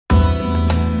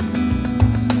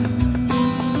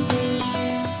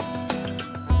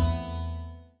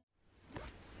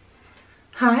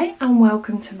Hi and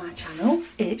welcome to my channel.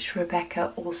 It's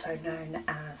Rebecca, also known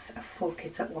as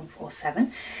 4Kids at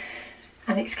 147,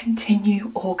 and it's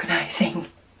continue organising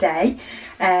day.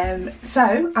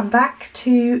 So I'm back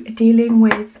to dealing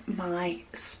with my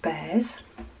spares,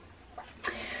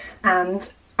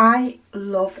 and I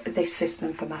love this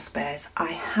system for my spares.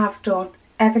 I have done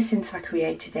ever since I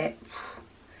created it,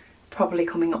 probably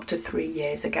coming up to 3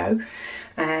 years ago.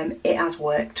 It has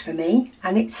worked for me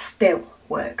and it still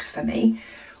works for me.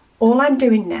 All I'm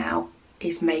doing now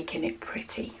is making it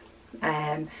pretty.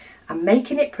 I'm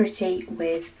making it pretty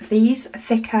with these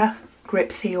thicker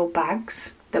grip seal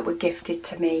bags that were gifted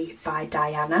to me by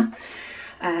Diana.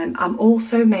 I'm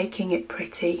also making it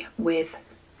pretty with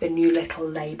the new little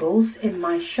labels in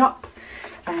my shop,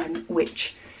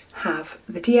 which have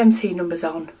the DMC numbers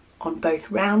on both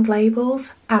round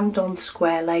labels and on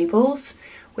square labels,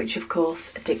 which of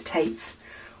course dictates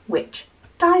which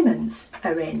diamonds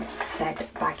are in said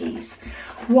baggies.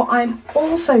 What I'm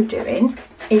also doing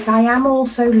is I am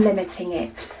also limiting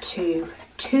it to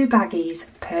 2 baggies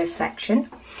per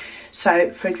section. So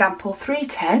for example,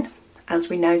 310, as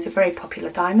we know, is a very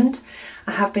popular diamond.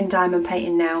 I have been diamond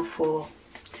painting now for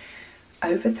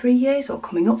over 3 years, or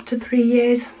coming up to 3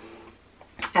 years.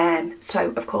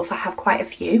 So of course I have quite a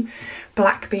few,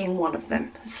 black being one of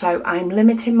them. So I'm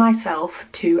limiting myself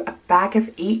to a bag of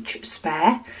each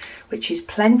spare, which is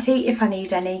plenty if I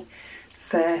need any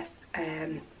for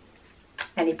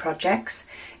any projects.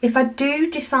 If I do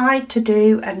decide to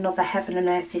do another heaven and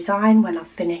earth design when I've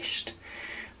finished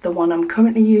the one I'm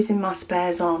currently using my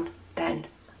spares on, then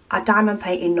I diamond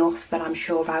paint enough that I'm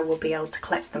sure I will be able to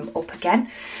collect them up again.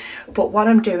 But what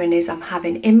I'm doing is I'm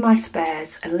having in my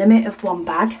spares a limit of 1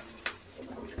 bag.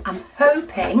 I'm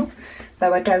hoping,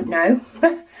 though I don't know,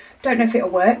 don't know if it'll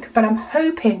work, but I'm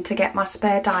hoping to get my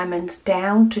spare diamonds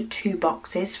down to 2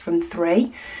 boxes from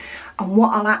 3. And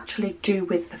what I'll actually do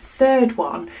with the 3rd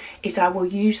one is I will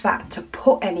use that to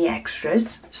put any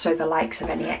extras, so the likes of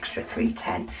any extra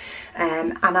 310,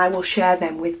 and I will share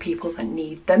them with people that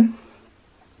need them.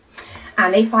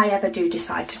 And if I ever do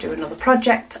decide to do another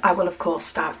project, I will of course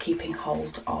start keeping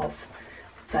hold of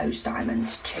those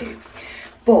diamonds too.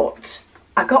 But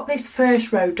I got this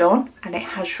first row done and it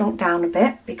has shrunk down a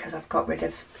bit because I've got rid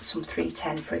of some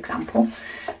 310, for example.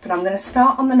 But I'm going to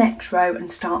start on the next row and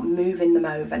start moving them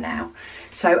over now.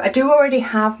 So I do already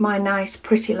have my nice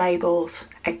pretty labels,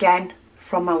 again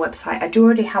from my website. I do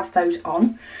already have those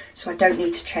on, so I don't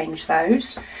need to change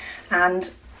those.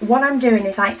 And what I'm doing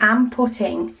is I am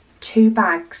putting 2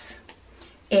 bags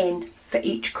in for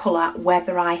each colour,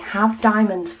 whether I have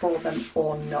diamonds for them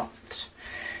or not.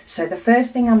 So the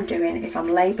first thing I'm doing is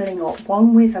I'm labelling up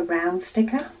one with a round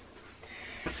sticker,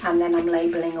 and then I'm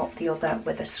labelling up the other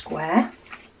with a square.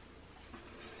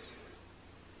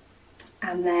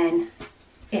 And then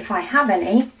if I have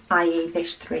any, i.e.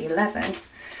 this 311,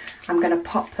 I'm going to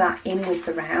pop that in with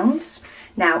the rounds.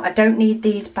 Now I don't need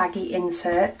these baggy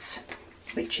inserts,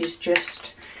 which is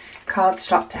just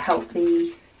cardstock to help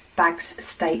the bags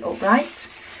stay upright.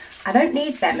 I don't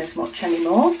need them as much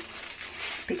anymore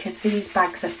because these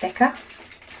bags are thicker,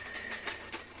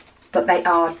 but they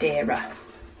are dearer.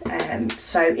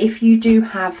 So if you do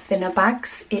have thinner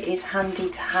bags, it is handy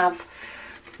to have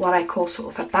what I call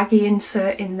sort of a baggy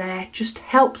insert in there. Just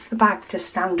helps the bag to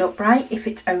stand upright if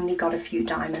it's only got a few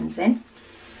diamonds in.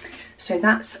 So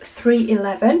that's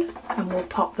 311, and we'll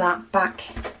pop that back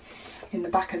in the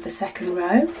back of the 2nd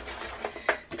row.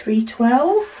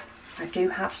 312, I do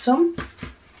have some.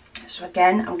 So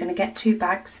again, I'm going to get 2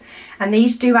 bags, and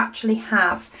these do actually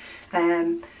have,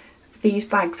 these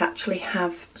bags actually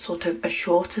have sort of a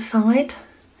shorter side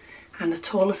and a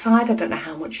taller side. I don't know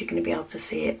how much you're going to be able to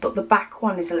see it, but the back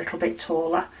one is a little bit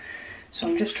taller. So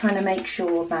I'm just trying to make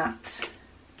sure that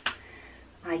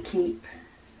I keep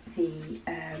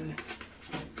them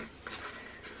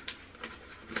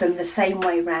the same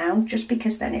way round, just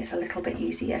because then it's a little bit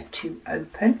easier to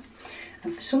open.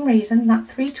 And for some reason that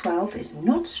 312 is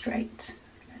not straight.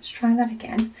 Let's try that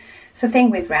again. It's the thing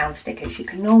with round stickers, you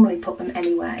can normally put them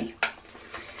anyway.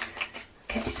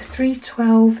 Okay, so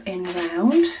 312 in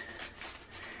round,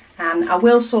 and I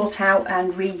will sort out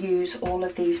and reuse all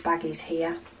of these baggies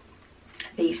here,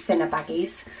 these thinner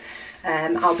baggies.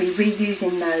 I'll be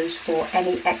reusing those for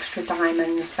any extra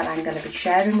diamonds that I'm going to be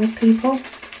sharing with people.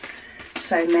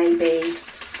 So maybe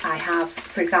I have,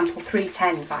 for example,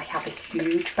 310s, I have a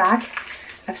huge bag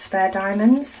of spare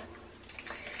diamonds,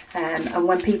 and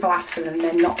when people ask for them,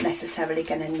 they're not necessarily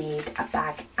going to need a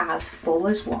bag as full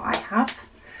as what I have.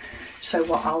 So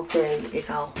what I'll do is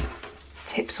I'll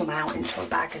tip some out into a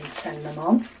bag and send them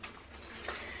on.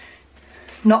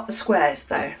 Not the squares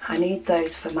though, I need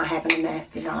those for my Heaven and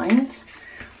Earth designs.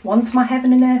 Once my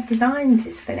Heaven and Earth designs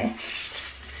is finished,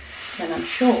 then I'm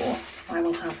sure I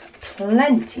will have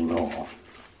plenty more.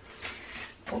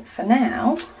 But for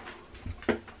now,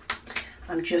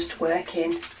 I'm just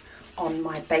working on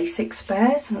my basic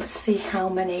spares, and let's see how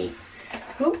many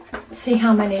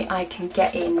I can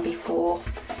get in before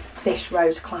this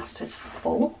row's classed as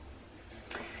full.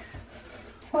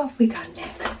 What have we got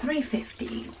next?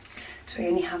 315. So we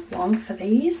only have one for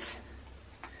these.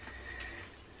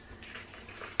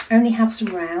 Only have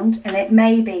some round, and it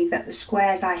may be that the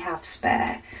squares I have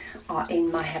spare are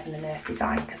in my Heaven and Earth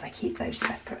design because I keep those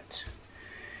separate,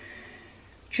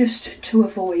 just to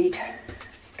avoid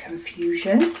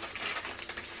confusion.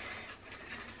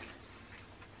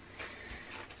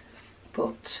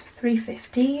 But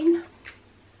 315.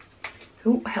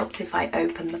 Oh, helps if I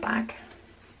open the bag.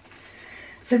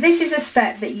 So this is a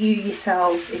step that you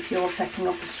yourselves, if you're setting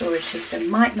up a storage system,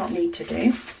 might not need to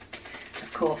do.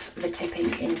 Of course, the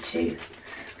tipping into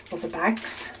other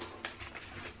bags.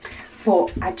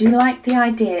 But I do like the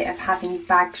idea of having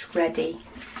bags ready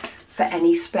for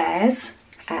any spares.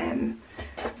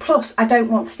 Plus, I don't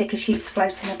want sticker sheets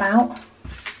floating about,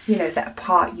 you know, that are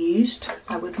part used.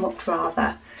 I would much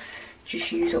rather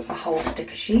just use up the whole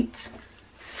sticker sheet.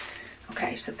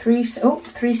 Okay, so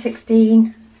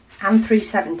 316 and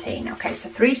 317. Okay, so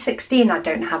 316 I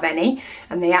don't have any,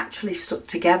 and they actually stuck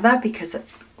together because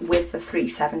with the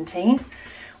 317,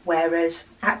 whereas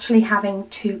actually having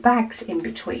two bags in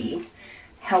between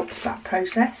helps that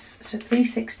process. So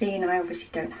 316 I obviously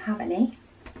don't have any,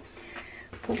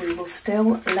 but we will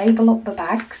still label up the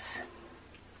bags.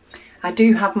 I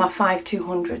do have my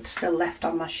 5200 still left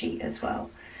on my sheet as well,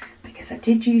 because I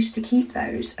did used to keep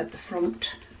those at the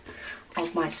front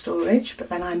of my storage, but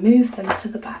then I moved them to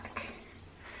the back.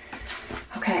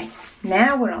 Okay,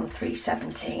 now we're on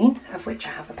 317, of which I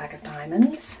have a bag of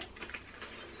diamonds,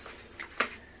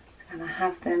 and I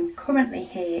have them currently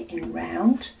here in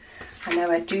round. I know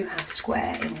I do have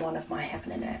square in one of my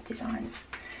Heaven and Earth designs,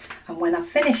 and when I've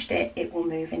finished it, it will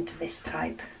move into this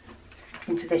type,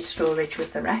 into this storage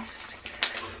with the rest.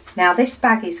 Now this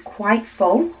bag is quite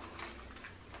full,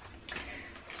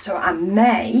 so I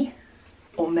may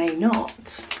or may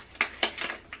not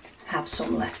have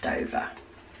some left over,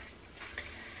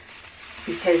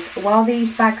 because while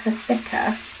these bags are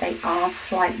thicker, they are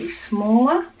slightly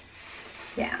smaller.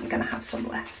 Yeah, I'm going to have some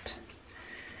left.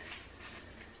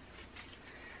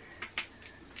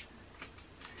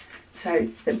 So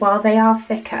while they are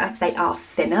thicker, they are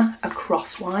thinner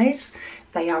across-wise.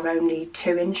 They are only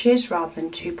 2 inches rather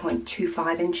than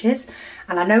 2.25 inches.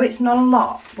 And I know it's not a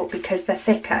lot, but because they're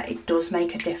thicker, it does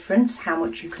make a difference how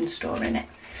much you can store in it.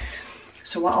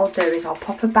 So what I'll do is I'll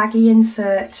pop a baggy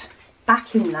insert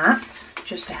back in that,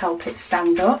 just to help it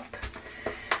stand up.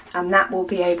 And that will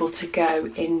be able to go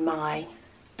in my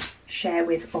share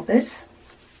with others.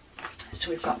 So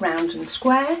we've got round and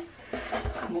square,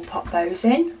 and we'll pop those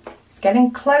in. It's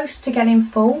getting close to getting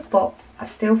full, but I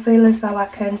still feel as though I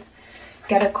can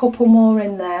get a couple more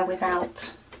in there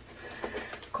without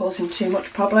causing too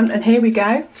much problem. And here we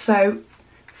go. So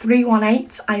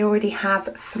 318, I already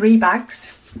have 3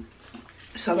 bags,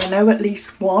 so I know at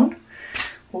least one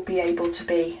will be able to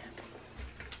be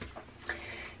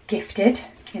gifted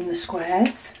in the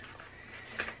squares,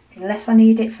 unless I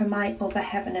need it for my other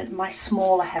my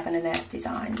smaller Heaven and Earth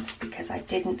designs, because I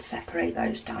didn't separate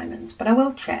those diamonds. But I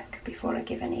will check before I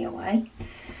give any away.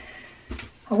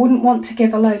 I wouldn't want to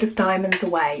give a load of diamonds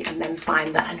away and then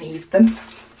find that I need them.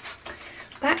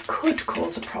 That could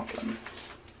cause a problem.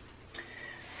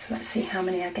 So let's see how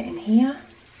many I get in here.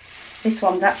 This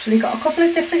one's actually got a couple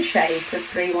of different shades of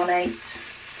 318.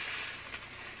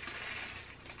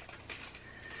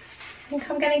 I think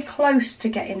I'm getting close to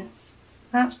getting,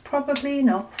 that's probably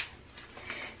enough.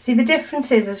 See, the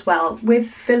difference is as well with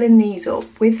filling these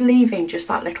up, with leaving just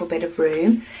that little bit of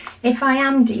room, if I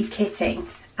am de-kitting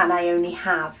and I only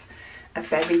have a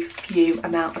very few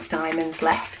amount of diamonds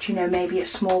left, you know, maybe a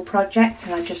small project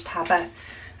and I just have a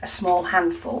small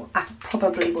handful, I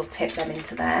probably will tip them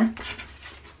into there.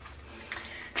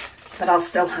 But I'll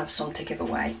still have some to give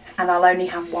away, and I'll only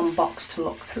have one box to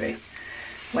look through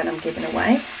when I'm giving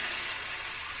away.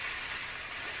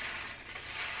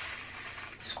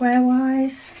 Square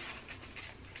wise,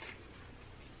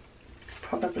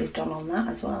 probably done on that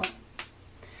as well.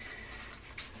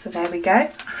 So there we go.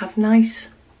 I have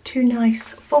two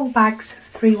nice full bags of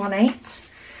 318,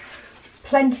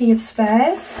 plenty of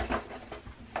spares.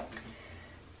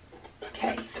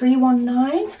 Okay,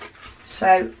 319.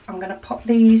 So I'm going to pop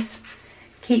these,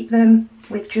 keep them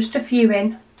with just a few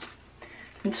in,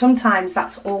 And sometimes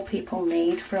that's all people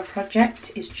need for a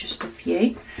project, is just a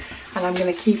few. And I'm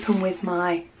going to keep them with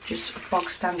my just bog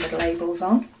standard labels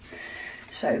on.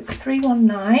 So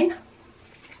 319.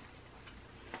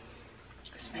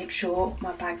 Just make sure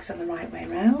my bags are the right way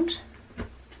around.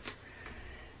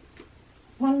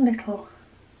 One little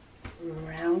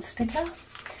round sticker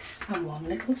and one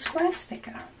little square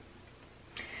sticker.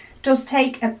 It does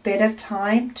take a bit of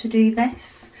time to do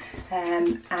this,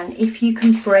 and if you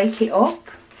can break it up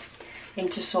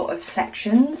into sort of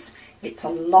sections, it's a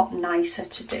lot nicer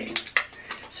to do.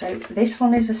 So this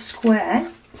one is a square,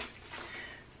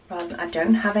 rather I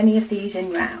don't have any of these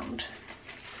in round,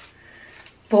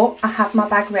 but I have my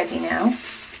bag ready now,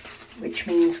 which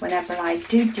means whenever I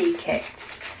do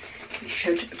de-kit, it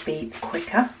should be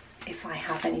quicker if I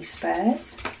have any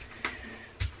spares,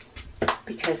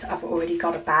 because I've already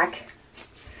got a bag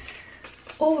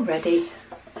all ready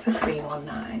for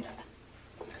 319.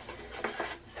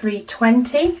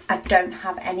 320, I don't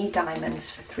have any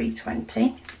diamonds for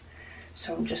 320,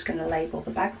 so I'm just going to label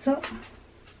the bags up.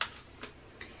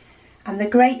 And the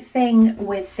great thing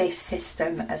with this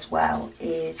system as well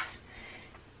is,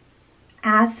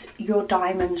 as your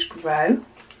diamonds grow,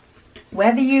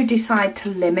 whether you decide to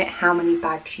limit how many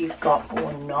bags you've got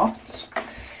or not,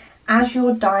 as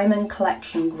your diamond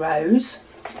collection grows,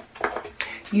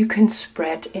 you can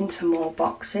spread into more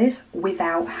boxes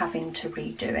without having to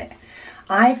redo it.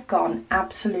 I've gone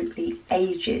absolutely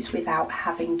ages without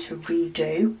having to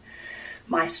redo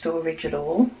my storage at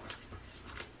all.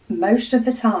 Most of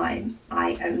the time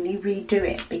I only redo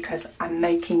it because I'm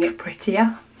making it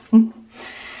prettier.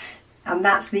 And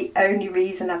that's the only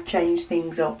reason I've changed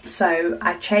things up. So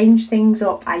I changed things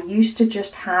up. I used to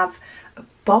just have a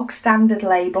bog standard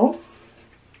label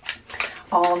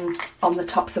on the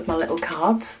tops of my little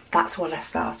cards. That's what I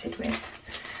started with.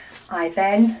 I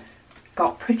then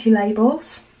got pretty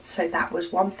labels, so that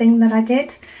was one thing that I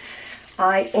did.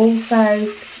 I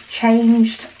also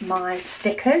changed my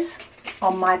stickers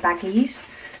on my baggies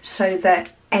so that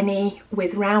any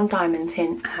with round diamonds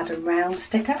in had a round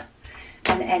sticker,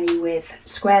 and any with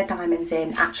square diamonds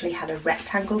in actually had a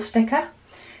rectangle sticker,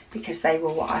 because they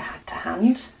were what I had to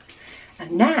hand.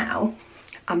 And now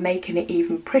I'm making it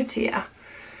even prettier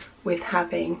with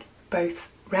having both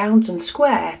round and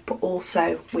square, but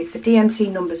also with the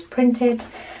DMC numbers printed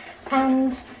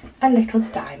and a little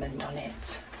diamond on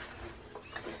it.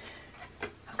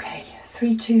 Okay,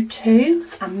 322.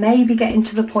 I may be getting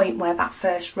to the point where that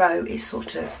first row is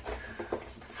sort of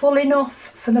full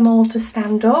enough for them all to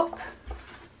stand up,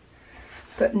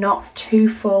 but not too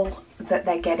full that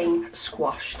they're getting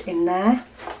squashed in there.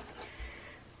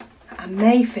 I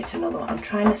may fit another one, I'm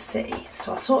trying to see.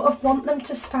 So I sort of want them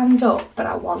to stand up, but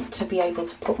I want to be able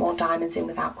to put more diamonds in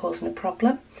without causing a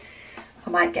problem. I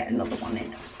might get another one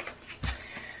in.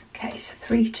 Okay, so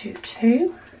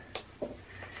 322.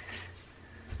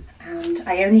 And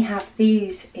I only have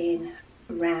these in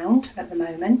round at the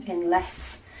moment,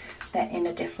 unless they're in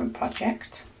a different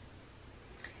project.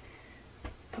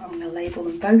 But I'm going to label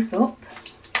them both up.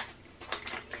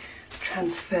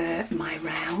 Transfer my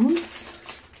rounds.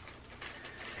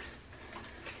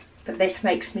 But this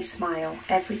makes me smile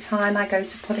every time I go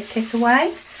to put a kit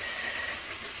away,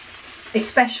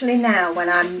 especially now when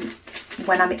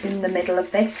I'm in the middle of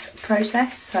this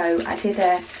process. So I did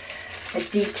a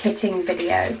de-kitting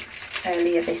video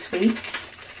earlier this week,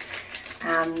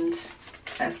 and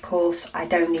of course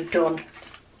I'd only done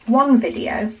one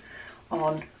video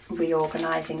on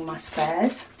reorganising my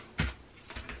spares,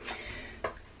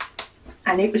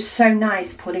 and it was so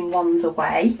nice putting ones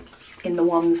away in the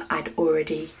ones I'd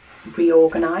already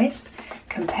reorganised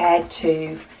compared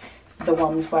to the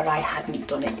ones where I hadn't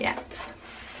done it yet.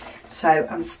 So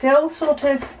I'm still sort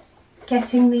of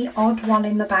getting the odd one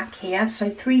in the back here. So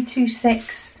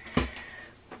 326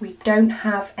 we don't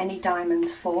have any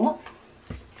diamonds for,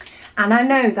 and I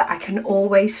know that I can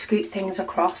always scoot things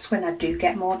across when I do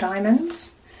get more diamonds.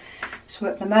 So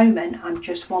at the moment I'm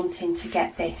just wanting to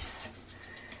get this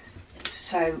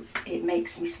so it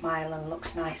makes me smile and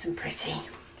looks nice and pretty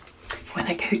when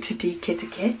I go to de-kit a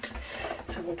kit.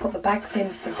 So we'll put the bags in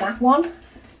for that one.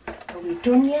 Are we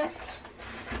done yet?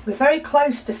 We're very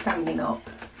close to standing up.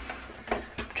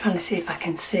 I'm trying to see if I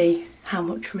can see how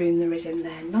much room there is in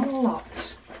there. Not a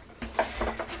lot.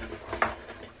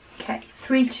 Okay,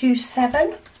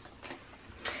 327.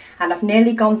 And I've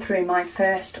nearly gone through my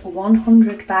first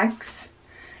 100 bags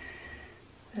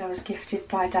that I was gifted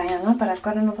by Diana, but I've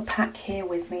got another pack here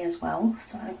with me as well.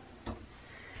 So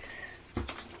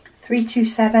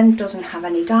 327 doesn't have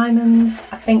any diamonds.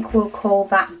 I think we'll call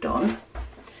that done.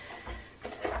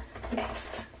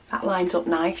 Yes, that lines up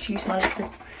nice. Use my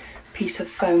little piece of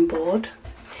foam board.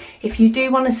 If you do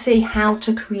want to see how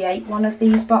to create one of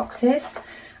these boxes,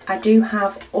 I do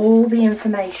have all the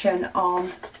information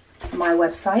on my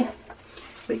website,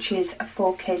 which is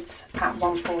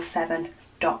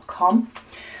 4kids@147.com.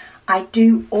 I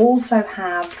do also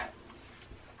have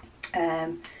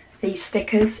these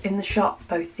stickers in the shop,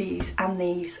 both these, and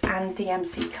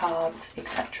DMC cards,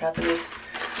 etc. There is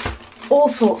all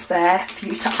sorts there for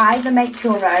you to either make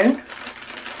your own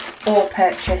or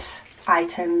purchase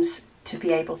items to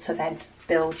be able to then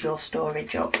build your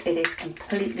storage up. It is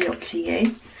completely up to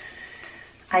you.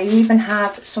 I even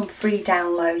have some free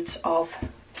downloads of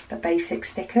the basic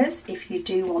stickers if you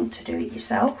do want to do it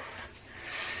yourself.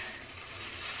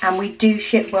 And we do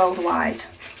ship worldwide.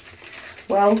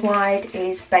 Worldwide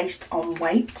is based on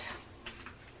weight.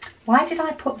 Why did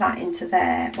I put that into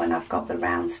there when I've got the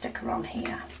round sticker on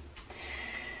here?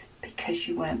 Because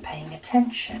you weren't paying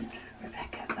attention,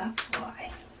 Rebecca, that's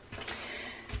why.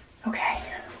 Okay,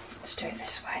 let's do it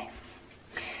this way.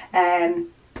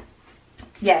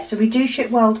 Yeah, so we do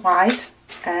ship worldwide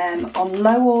on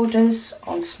low orders,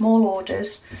 on small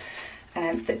orders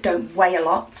that don't weigh a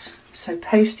lot. So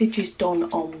postage is done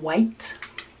on weight.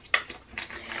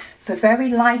 For very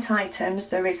light items,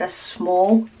 there is a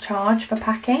small charge for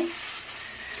packing.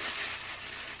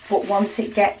 But once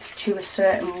it gets to a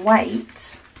certain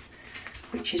weight,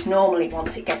 which is normally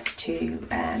once it gets to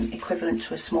equivalent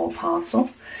to a small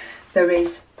parcel, there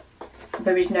is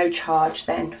no charge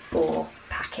then for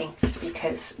packing,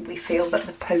 because we feel that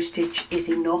the postage is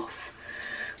enough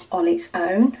on its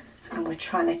own, and we're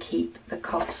trying to keep the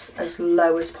costs as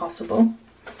low as possible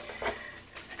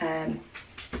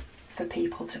for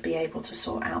people to be able to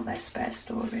sort out their spare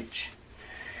storage.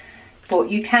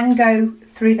 But you can go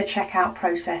through the checkout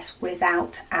process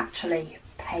without actually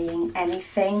paying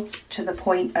anything, to the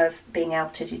point of being able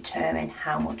to determine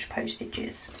how much postage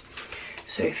is.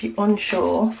 So if you're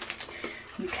unsure,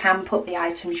 you can put the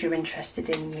items you're interested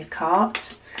in your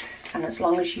cart, and as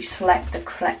long as you select the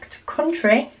correct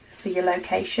country for your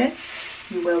location,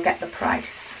 you will get the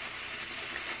price.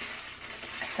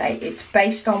 I say it's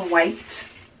based on weight,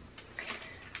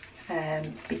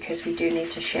 because we do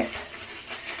need to ship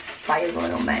via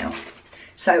Royal Mail.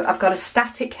 So I've got a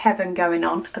static heaven going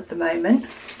on at the moment,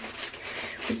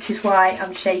 which is why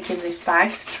I'm shaking this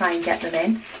bag to try and get them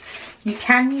in. You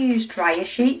can use dryer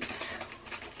sheets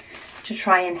to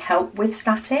try and help with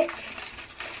static,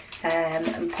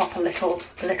 and pop a little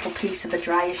piece of a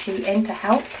dryer sheet in to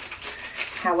help.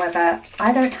 However,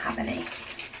 I don't have any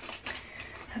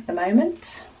at the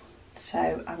moment,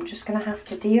 so I'm just going to have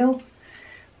to deal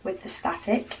with the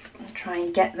static and try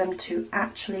and get them to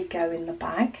actually go in the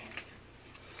bag.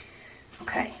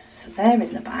 Okay, so they're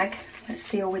in the bag. Let's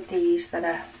deal with these that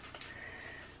are...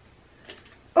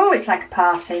 Oh, it's like a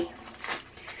party.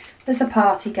 There's a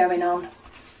party going on.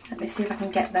 Let me see if I can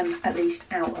get them at least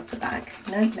out of the bag.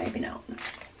 No, maybe not.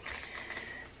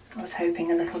 I was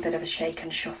hoping a little bit of a shake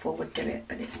and shuffle would do it,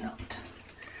 but it's not.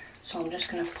 So I'm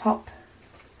just going to pop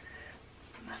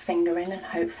my finger in and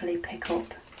hopefully pick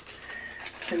up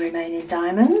the remaining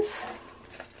diamonds.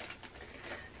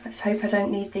 Let's hope I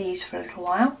don't need these for a little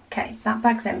while. Okay, that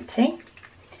bag's empty.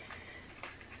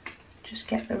 Just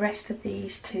get the rest of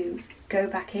these to go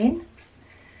back in.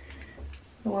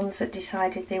 The ones that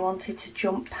decided they wanted to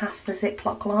jump past the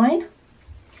Ziploc line.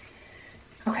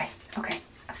 Okay,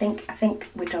 I think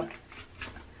we're done.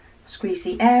 Squeeze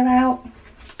the air out.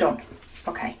 Done.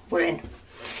 Okay, we're in.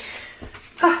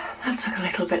 Oh, that took a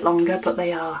little bit longer, but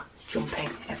they are jumping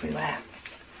everywhere.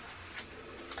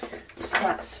 So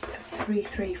that's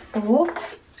 334.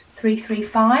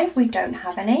 335, we don't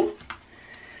have any.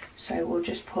 So we'll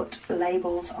just put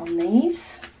labels on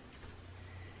these.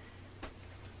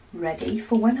 Ready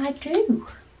for when I do.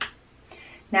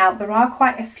 Now there are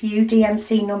quite a few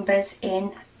DMC numbers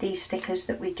in these stickers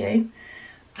that we do.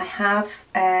 I have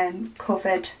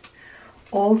covered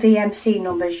all DMC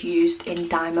numbers used in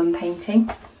diamond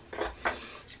painting.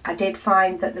 I did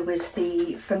find that there was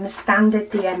from the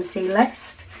standard DMC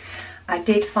list, I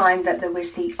did find that there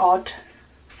was the odd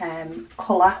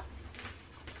colour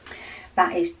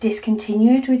that is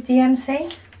discontinued with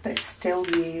DMC, but still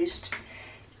used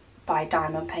by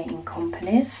diamond painting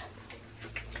companies.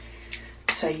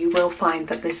 So you will find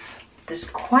that there's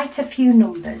quite a few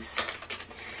numbers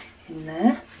in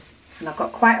there, and I've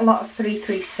got quite a lot of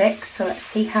 336, so let's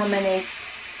see how many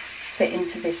fit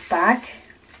into this bag.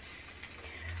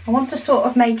 I want to sort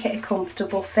of make it a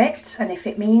comfortable fit, and if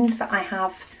it means that I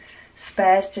have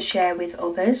spares to share with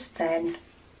others, then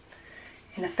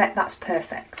in effect that's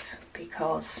perfect,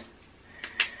 because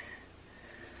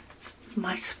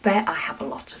I have a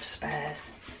lot of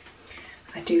spares.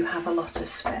 I do have a lot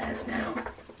of spares now.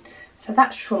 So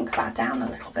that's shrunk that down a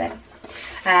little bit.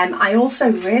 I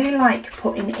also really like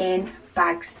putting in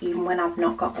bags even when I've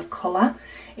not got the colour.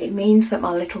 It means that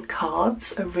my little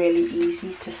cards are really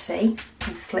easy to see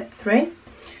and flip through.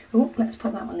 Oh, let's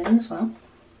put that one in as well.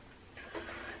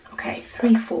 Okay,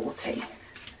 340.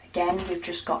 Again, we've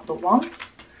just got the one.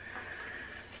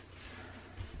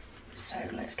 So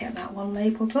let's get that one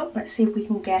labelled up. Let's see if we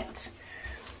can get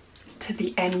to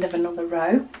the end of another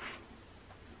row.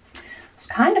 I was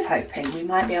kind of hoping we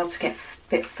might be able to get a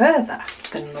bit further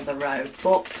than another row,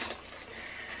 but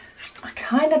I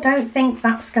kind of don't think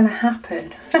that's going to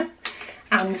happen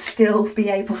and still be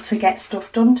able to get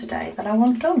stuff done today that I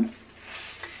want done.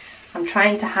 I'm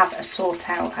trying to have a sort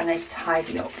out and a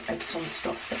tidy up of some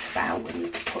stuff that's about. We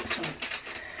need to put some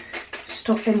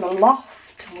stuff in the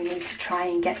loft, and we need to try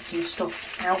and get some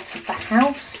stuff out of the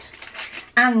house,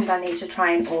 and I need to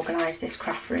try and organise this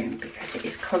craft room because it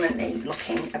is currently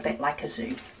looking a bit like a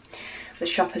zoo. The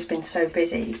shop has been so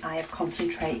busy, I have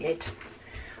concentrated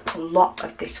a lot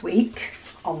of this week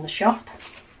on the shop,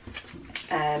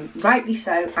 rightly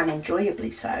so and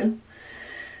enjoyably so,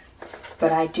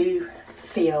 but I do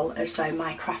feel as though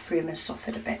my craft room has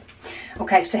suffered a bit.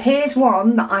 Okay, so here's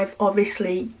one that I've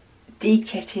obviously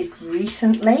de-kitted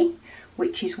recently,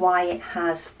 which is why it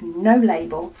has no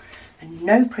label and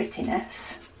no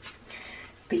prettiness,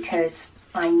 because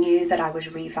I knew that I was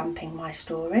revamping my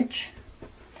storage.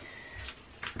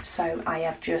 So I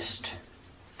have just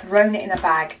thrown it in a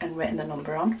bag and written the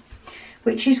number on,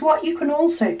 which is what you can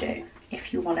also do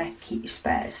if you want to keep your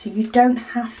spares. So you don't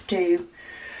have to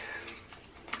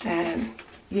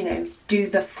you know, do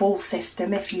the full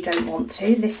system if you don't want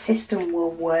to. This system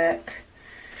will work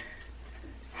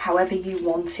however you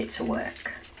want it to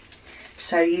work.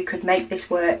 So you could make this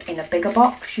work in a bigger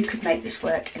box, you could make this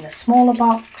work in a smaller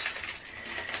box.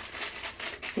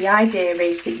 The idea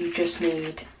is that you just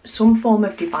need some form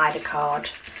of divider card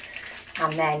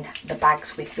and then the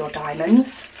bags with your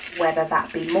diamonds, whether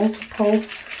that be multiple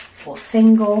or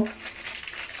single,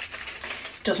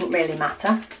 doesn't really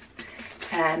matter.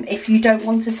 If you don't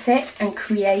want to sit and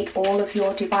create all of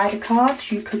your divider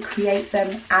cards, you could create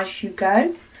them as you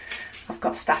go. I've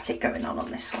got static going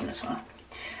on this one as well.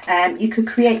 You could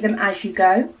create them as you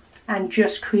go and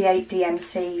just create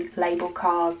DMC label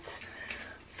cards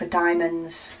for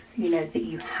diamonds, you know, that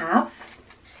you have,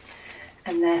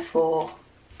 and therefore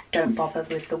don't bother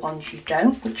with the ones you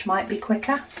don't, which might be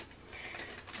quicker.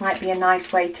 Might be a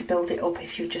nice way to build it up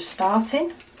if you're just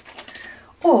starting,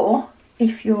 or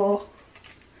if you're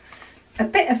a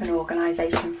bit of an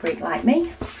organisation freak like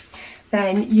me,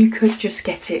 then you could just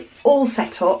get it all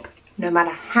set up no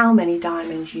matter how many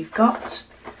diamonds you've got,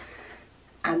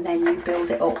 and then you build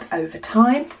it up over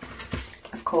time.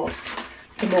 Of course,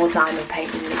 the more diamond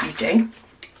painting that you do,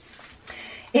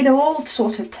 it all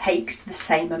sort of takes the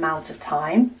same amount of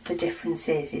time. The difference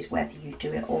is whether you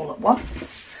do it all at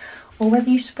once or whether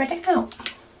you spread it out.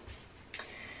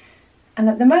 And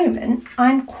at the moment,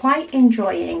 I'm quite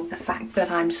enjoying the fact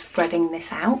that I'm spreading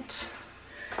this out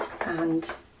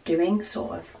and doing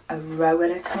sort of a row at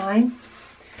a time.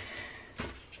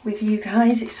 With you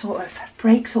guys, it sort of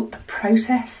breaks up the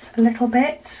process a little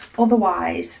bit.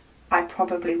 Otherwise, I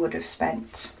probably would have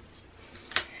spent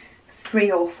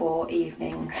 3 or 4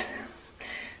 evenings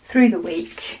through the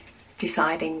week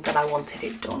deciding that I wanted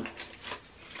it done.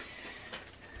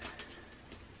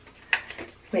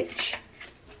 Which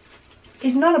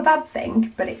is not a bad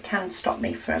thing, but it can stop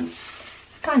me from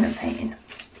diamond painting.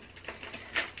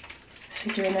 So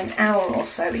doing an hour or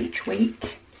so each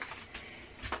week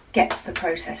gets the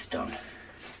process done.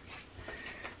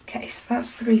 Okay, so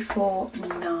that's 3, 4,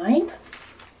 9.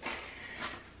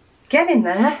 Getting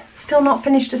there. Still not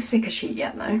finished a sticker sheet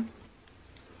yet though.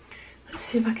 Let's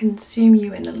see if I can zoom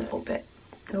you in a little bit.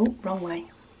 Oh, wrong way.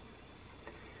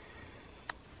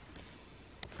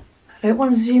 I don't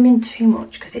want to zoom in too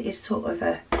much because it is sort of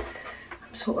I'm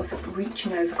sort of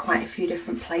reaching over quite a few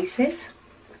different places.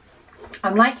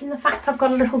 I'm liking the fact I've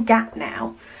got a little gap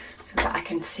now so that I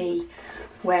can see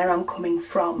where I'm coming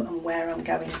from and where I'm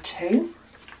going to.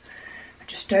 I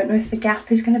just don't know if the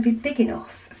gap is going to be big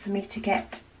enough for me to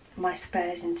get my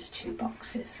spares into 2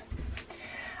 boxes.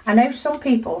 I know some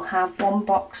people have 1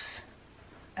 box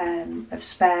of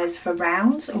spares for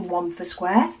rounds and 1 for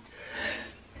square.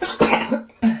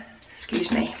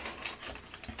 Excuse me.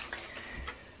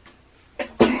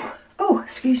 Oh,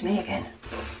 excuse me again.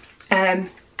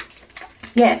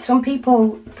 Yeah, some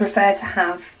people prefer to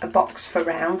have a box for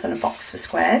rounds and a box for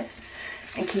squares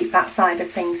and keep that side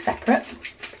of things separate.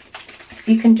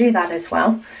 You can do that as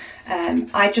well.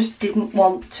 I just didn't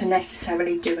want to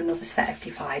necessarily do another set of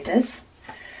dividers.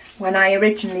 When I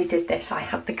originally did this, I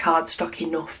had the cardstock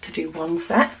enough to do one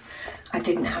set. I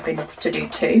didn't have enough to do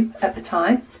two at the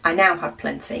time. I now have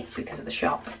plenty because of the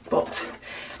shop, but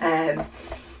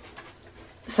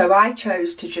so I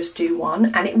chose to just do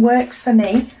one, and it works for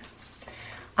me.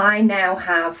 I now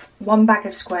have one bag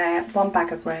of square, one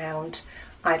bag of round.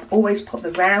 I've always put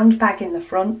the round bag in the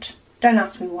front. Don't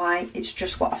ask me why, it's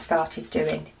just what I started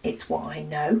doing. It's what I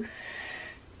know.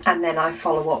 And then I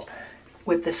follow up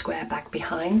with the square bag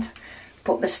behind.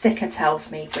 But the sticker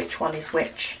tells me which one is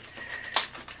which.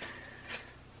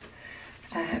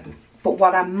 But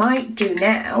what I might do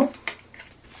now,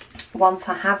 once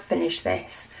I have finished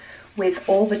this, with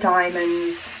all the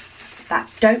diamonds that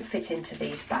don't fit into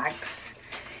these bags,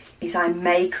 is I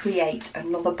may create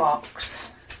another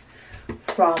box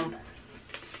from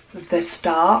the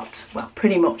start. Well,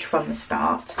 pretty much from the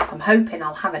start. I'm hoping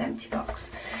I'll have an empty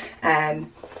box.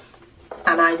 And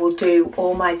I will do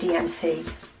all my DMC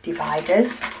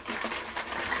dividers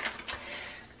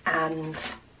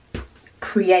and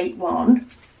create one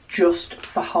just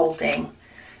for holding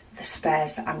the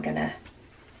spares that I'm going to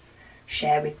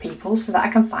share with people, so that I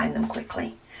can find them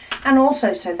quickly, and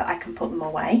also so that I can put them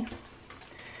away,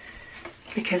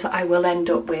 because I will end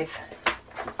up with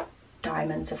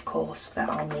diamonds, of course, that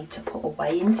I'll need to put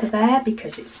away into there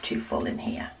because it's too full in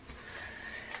here.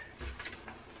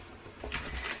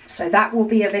 So that will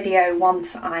be a video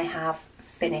once I have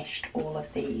finished all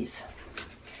of these,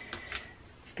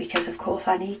 because of course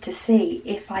I need to see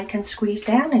if I can squeeze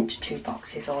down into 2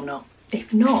 boxes or not.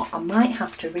 If not, I might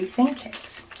have to rethink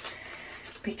it,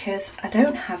 because I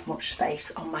don't have much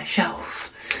space on my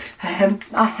shelf. I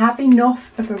have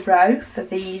enough of a row for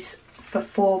these, for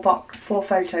 4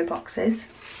 photo boxes,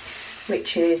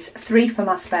 which is 3 for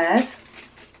my spares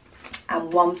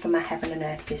and 1 for my Heaven and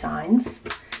Earth designs,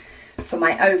 for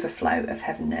my overflow of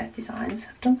Heaven and Earth designs.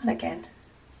 I've done that again.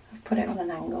 I've put it on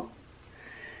an angle.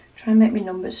 Try and make my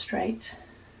numbers straight.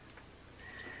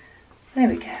 There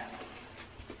we go.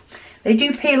 They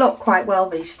do peel up quite well,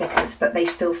 these stickers, but they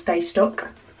still stay stuck,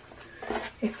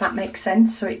 if that makes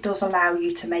sense. So it does allow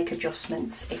you to make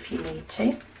adjustments if you need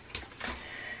to.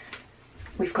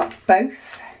 We've got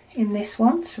both in this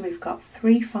one, so we've got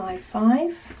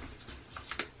 355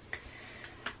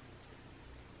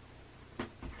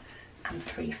 and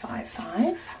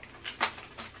 355.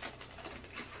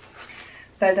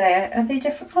 Though are they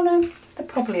different? Oh no, they're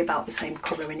probably about the same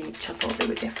colour in each. I thought they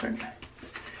were different.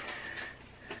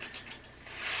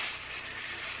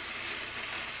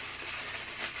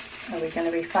 Are we going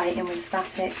to be fighting with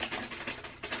static?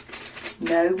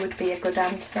 No would be a good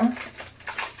answer,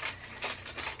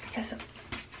 because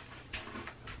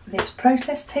this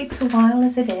process takes a while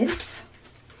as it is.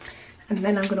 And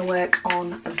then I'm going to work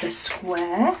on the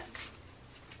square.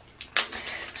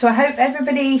 So I hope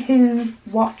everybody who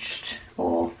watched,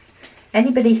 or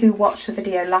anybody who watched the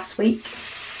video last week,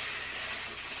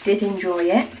 did enjoy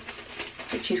it,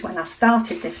 which is when I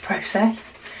started this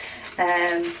process.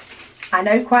 I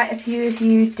know quite a few of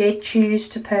you did choose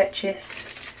to purchase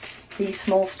these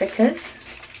small stickers,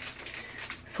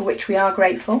 for which we are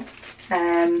grateful.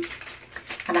 And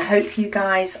I hope you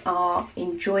guys are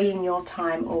enjoying your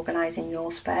time organising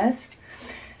your spares.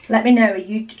 Let me know.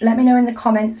 Let me know in the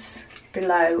comments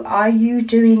below. Are you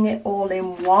doing it all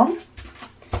in one?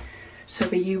 So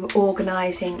are you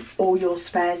organising all your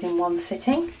spares in one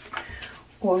sitting,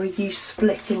 or are you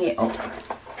splitting it up?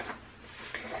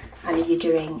 And are you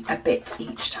doing a bit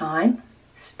each time?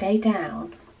 Stay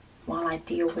down while I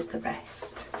deal with the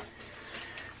rest.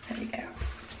 There we go.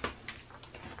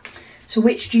 So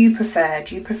which do you prefer?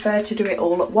 Do you prefer to do it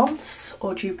all at once,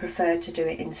 or do you prefer to do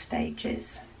it in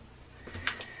stages?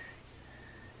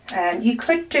 You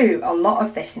could do a lot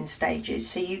of this in stages.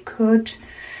 So you could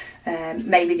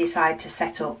maybe decide to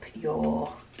set up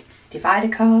your divider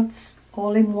cards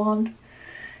all in one.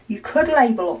 You could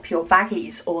label up your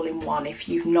baggies all in one if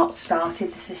you've not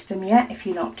started the system yet, if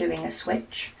you're not doing a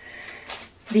switch.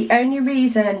 The only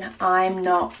reason I'm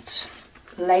not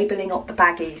labelling up the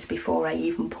baggies before I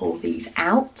even pull these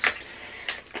out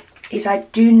is I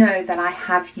do know that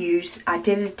I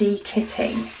did a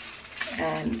de-kitting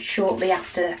shortly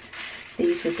after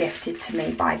these were gifted to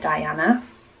me by Diana,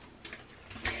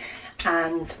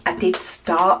 and I did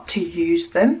start to use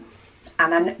them,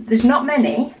 and there's not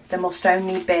many. There must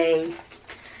only be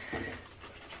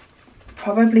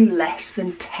probably less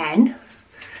than 10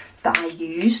 that I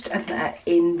used, and they're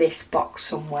in this box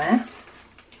somewhere.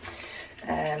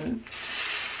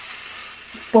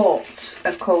 But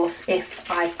of course, if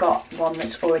I've got one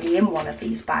that's already in one of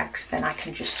these bags, then I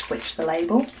can just switch the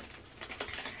label.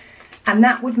 And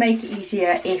that would make it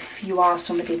easier if you are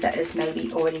somebody that has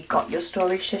maybe already got your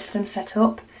storage system set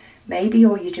up. Maybe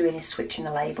all you're doing is switching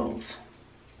the labels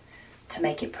to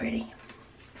make it pretty.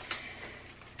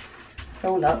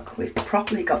 Oh look, we've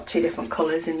properly got 2 different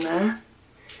colours in there.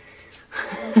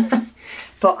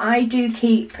 But I do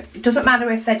keep, it doesn't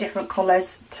matter if they're different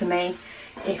colours to me.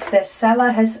 If the seller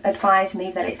has advised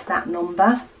me that it's that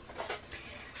number,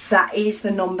 that is the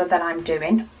number that I'm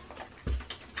doing.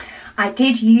 I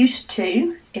did used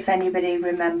to, if anybody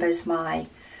remembers my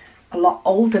a lot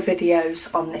older videos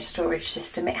on this storage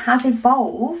system, it has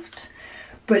evolved,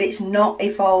 but it's not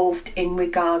evolved in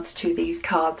regards to these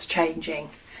cards changing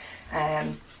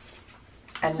and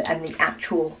the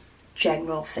actual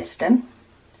general system.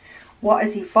 What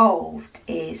has evolved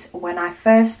is when I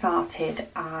first started,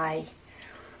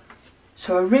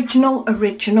 so original,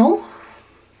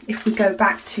 if we go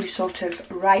back to sort of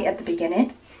right at the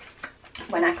beginning,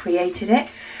 when I created it,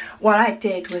 what I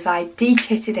did was I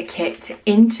de-kitted a kit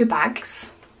into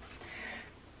bags,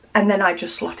 and then I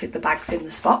just slotted the bags in the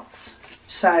spots.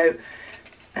 So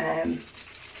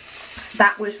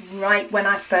that was right when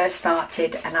I first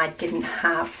started, and I didn't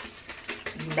have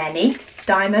many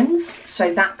diamonds,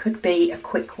 so that could be a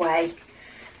quick way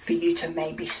for you to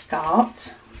maybe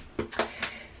start.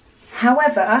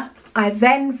 However, I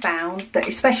then found that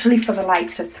especially for the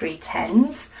likes of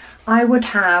 310s, I would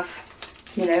have,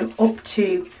 you know, up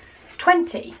to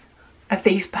 20 of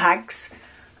these bags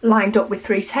lined up with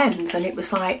 310s, and it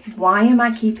was like, why am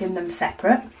I keeping them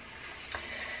separate?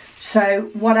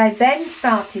 So what I then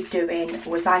started doing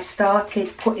was I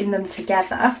started putting them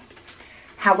together.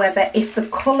 However, if the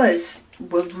colours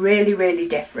were really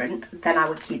different, then I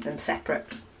would keep them separate.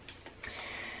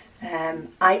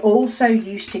 I also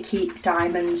used to keep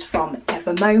diamonds from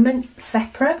Evermoment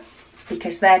separate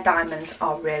because their diamonds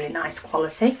are really nice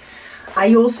quality.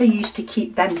 I also used to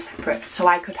keep them separate, so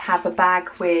I could have a bag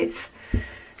with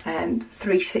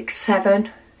 367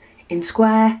 in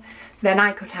square, then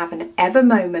I could have an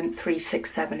Evermoment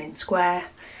 367 in square,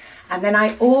 and then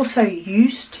I also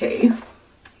used to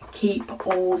keep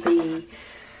all the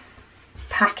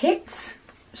packets.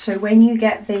 So when you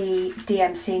get the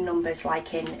DMC numbers,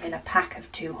 like in a pack of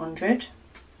 200,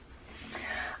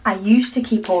 I used to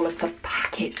keep all of the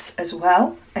packets as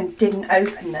well and didn't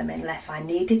open them unless I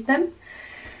needed them.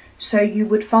 So you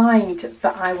would find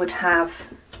that I would have,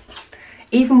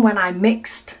 even when I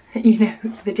mixed, you know,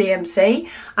 the DMC,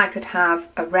 I could have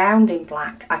a round in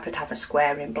black, I could have a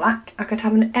square in black, I could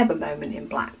have an Evermoment in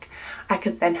black. I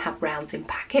could then have rounds in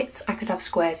packets, I could have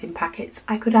squares in packets,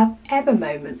 I could have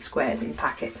Evermoment squares in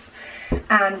packets.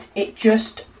 And it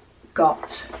just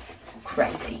got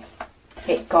crazy.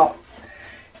 It got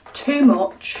too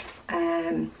much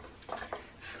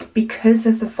because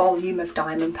of the volume of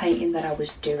diamond painting that I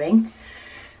was doing.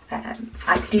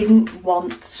 I didn't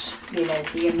want, you know,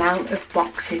 the amount of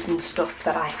boxes and stuff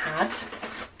that I had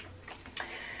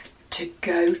to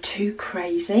go too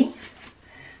crazy.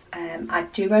 I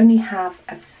do only have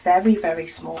a very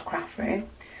small craft room.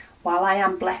 While I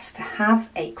am blessed to have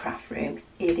a craft room,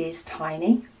 it is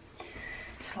tiny.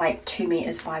 It's like 2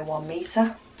 meters by 1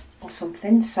 meter or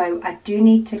something. So I do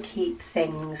need to keep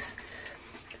things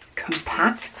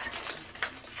compact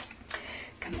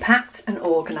and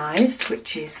organised,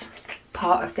 which is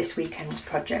part of this weekend's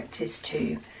project, is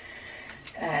to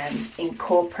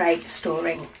incorporate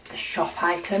storing the shop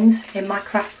items in my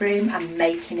craft room and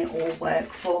making it all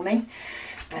work for me,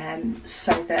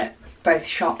 so that both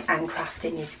shop and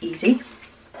crafting is easy.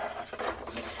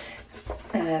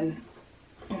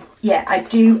 Yeah, I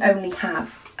do only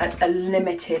have a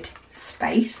limited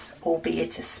space,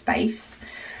 albeit a space,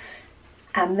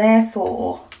 and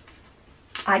therefore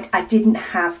I didn't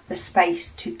have the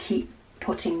space to keep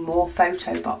putting more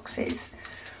photo boxes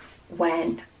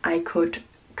when I could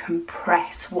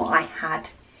compress what I had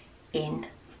in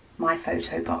my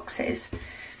photo boxes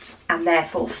and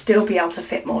therefore still be able to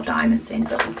fit more diamonds in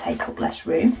but take up less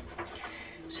room.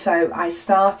 So I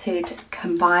started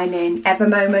combining.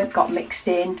 Evermoment got mixed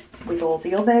in with all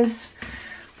the others.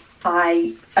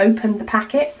 I opened the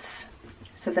packets,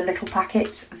 so the little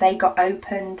packets, they got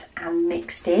opened and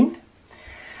mixed in,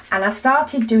 and I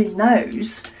started doing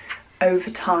those over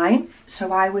time.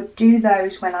 So I would do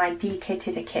those when I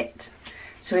de-kitted a kit.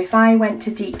 So if I went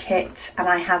to de-kit and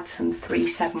I had some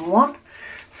 371,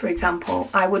 for example,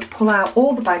 I would pull out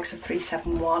all the bags of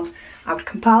 371, I would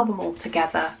compile them all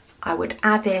together, I would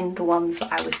add in the ones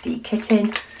that I was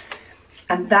de-kitting,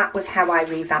 and that was how I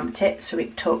revamped it. So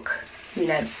it took, you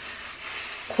know,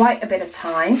 quite a bit of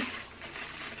time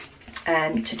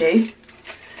to do.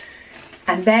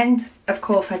 And then of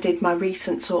course I did my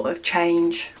recent sort of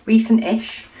change,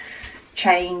 recent-ish,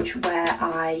 change where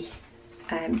I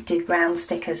did round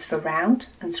stickers for round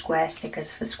and square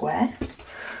stickers for square.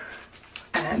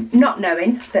 Not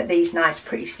knowing that these nice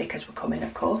pretty stickers were coming,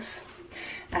 of course.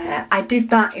 I did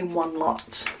that in one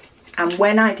lot, and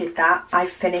when I did that I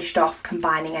finished off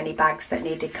combining any bags that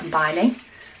needed combining.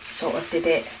 Sort of did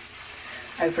it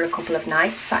over a couple of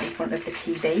nights, sat in front of the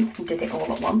TV and did it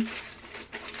all at once.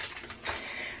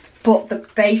 But the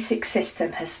basic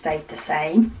system has stayed the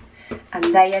same,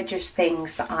 and they are just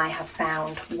things that I have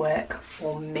found work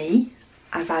for me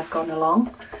as I've gone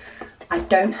along. I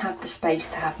don't have the space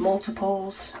to have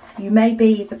multiples. You may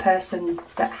be the person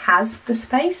that has the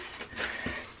space.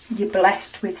 You're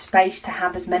blessed with space to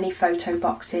have as many photo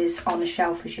boxes on a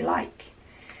shelf as you like.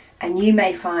 And you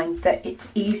may find that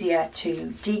it's easier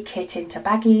to de-kit into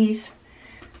baggies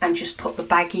and just put the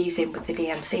baggies in with the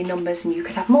DMC numbers, and you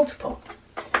could have multiple.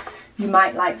 You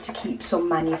might like to keep some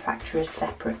manufacturers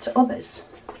separate to others.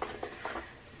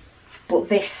 But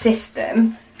this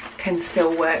system can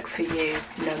still work for you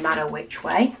no matter which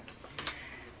way,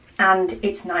 and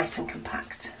it's nice and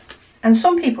compact. And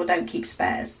some people don't keep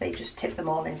spares, they just tip them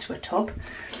all into a tub.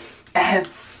 I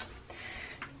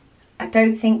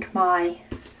don't think my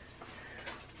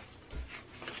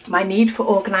need for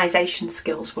organisation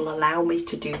skills will allow me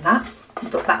to do that,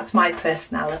 but that's my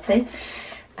personality.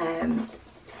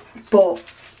 But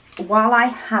while I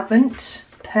haven't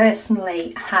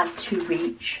personally had to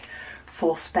reach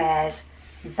for spares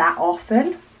that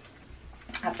often,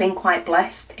 I've been quite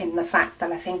blessed in the fact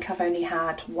that I think I've only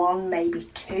had one, maybe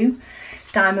two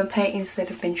diamond paintings that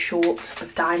have been short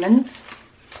of diamonds.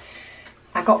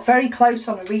 I got very close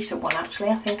on a recent one actually.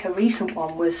 I think a recent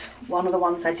one was one of the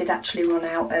ones I did actually run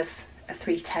out of a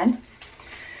 310.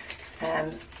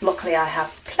 Luckily I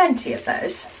have plenty of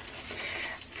those.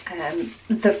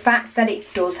 The fact that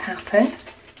it does happen,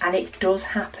 and it does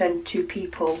happen to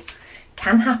people,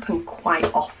 can happen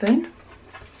quite often,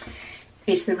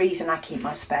 is the reason I keep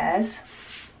my spares.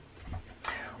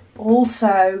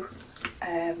 Also,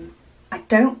 I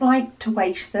don't like to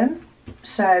waste them,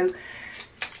 so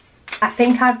I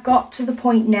think I've got to the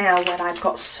point now where I've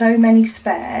got so many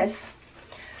spares.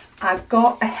 I've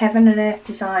got a Heaven and Earth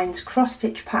Designs cross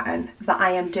stitch pattern that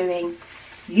I am doing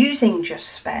using just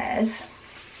spares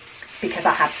because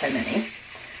I have so many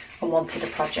and wanted a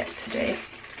project to do.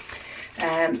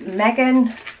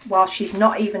 Megan, while she's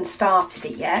not even started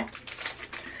it yet,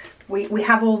 we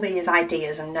have all these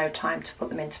ideas and no time to put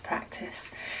them into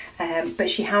practice. But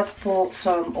she has bought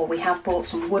some, or we have bought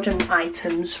some wooden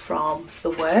items from the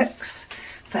works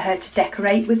for her to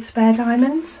decorate with spare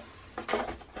diamonds.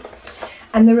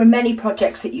 And there are many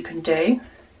projects that you can do.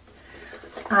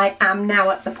 I am now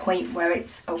at the point where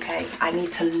it's okay, I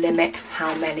need to limit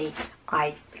how many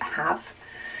I have.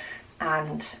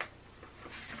 And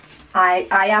I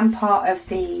am part of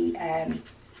the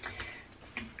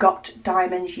Got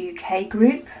Diamonds UK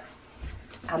group,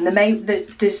 and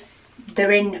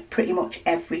they're in pretty much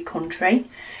every country.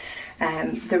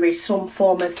 There is some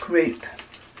form of group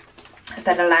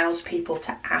that allows people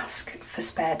to ask for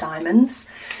spare diamonds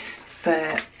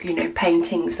for, you know,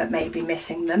 paintings that may be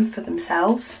missing them for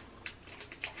themselves.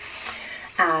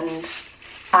 And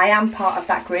I am part of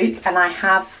that group, and I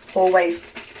have always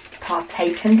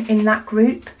partaken in that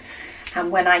group.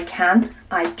 And when I can,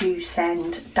 I do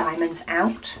send diamonds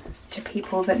out to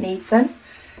people that need them.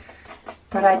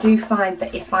 But I do find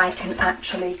that if I can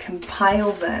actually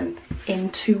compile them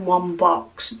into one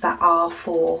box that are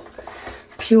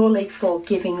purely for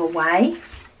giving away,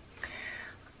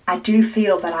 I do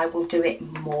feel that I will do it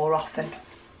more often,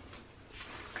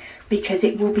 because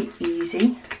it will be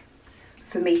easy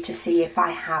for me to see if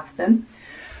I have them,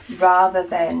 rather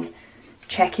than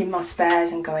checking my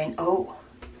spares and going, oh,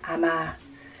 am I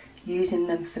using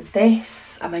them for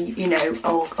this? Am I, you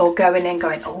know, or going in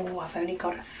going, oh, I've only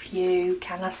got a few,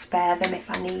 can I spare them if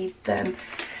I need them?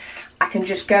 I can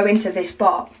just go into this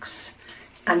box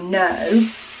and know,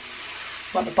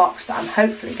 well, the box that I'm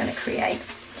hopefully going to create,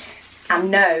 and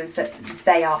know that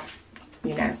they are,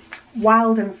 you know,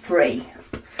 wild and free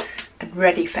and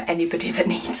ready for anybody that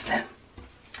needs them.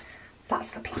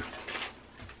 That's the plan.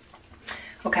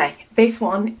 Okay, this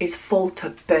one is full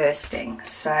to bursting,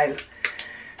 so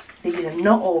these are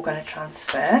not all going to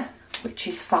transfer, which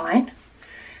is fine.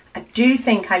 I do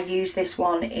think I use this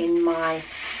one in my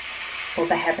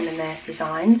other Heaven and Earth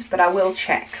Designs, but I will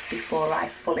check before I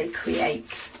fully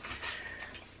create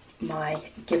my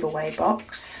giveaway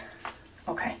box.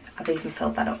 Okay, I've even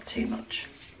filled that up too much.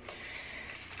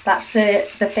 That's the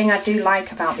thing I do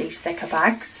like about these thicker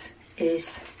bags,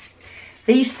 is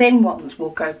these thin ones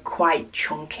will go quite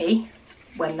chunky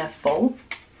when they're full.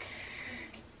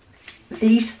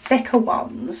 these thicker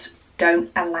ones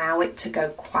don't allow it to go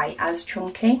quite as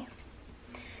chunky.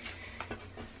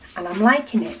 And I'm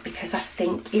liking it because I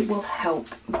think it will help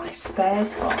my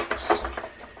spares box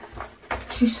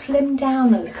to slim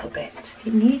down a little bit.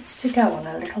 It needs to go on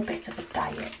a little bit of a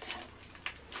diet.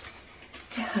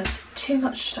 It has too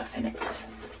much stuff in it.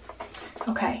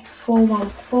 Okay,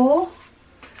 414.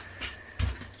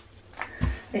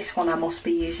 This one I must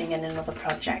be using in another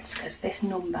project because this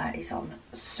number is on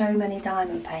so many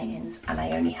diamond paintings and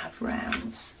I only have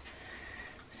rounds.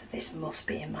 So this must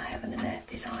be in my Heaven and Earth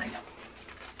design.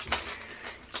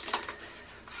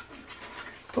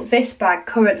 But this bag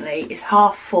currently is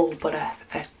half full, but a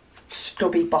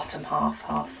stubby bottom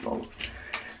half full.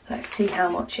 Let's see how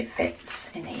much it fits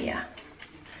in here.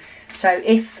 So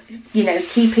if, you know,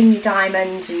 keeping your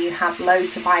diamonds and you have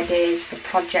loads of ideas for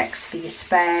projects for your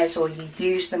spares, or you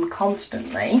use them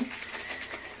constantly,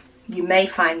 you may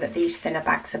find that these thinner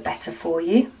bags are better for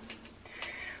you.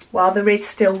 While there is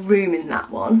still room in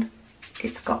that one,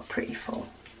 it's got pretty full.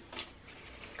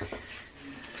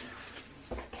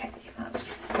 Okay, that's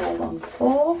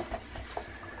 414.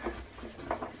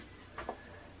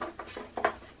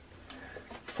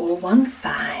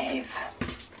 415.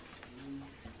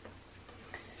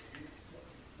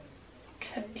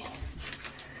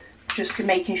 Just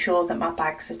making sure that my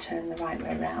bags are turned the right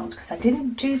way around, because I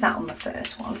didn't do that on the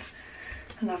first one,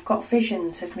 and I've got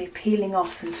visions of me peeling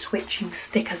off and switching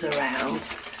stickers around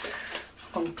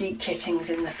on deep kittings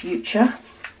in the future.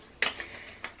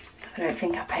 I don't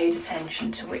think I paid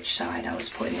attention to which side I was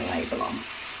putting the label on.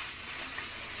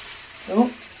 Oh,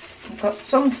 I've got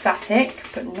some static,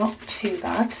 but not too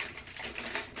bad.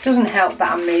 Doesn't help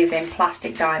that I'm moving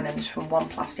plastic diamonds from one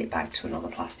plastic bag to another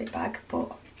plastic bag,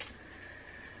 but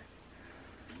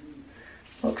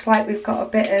looks like we've got a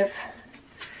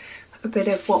bit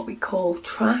of what we call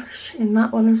trash in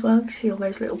that one as well. You see all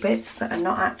those little bits that are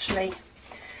not actually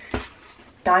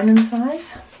diamond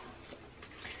size.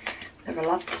 They're a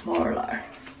lot smaller.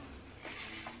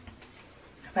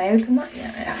 Have I opened that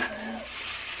yet? Yeah.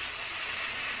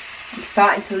 I'm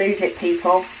starting to lose it,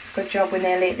 people. It's a good job we're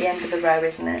nearly at the end of the row,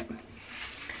 isn't it?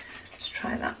 Let's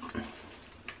try that.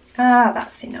 Ah,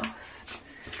 that's enough.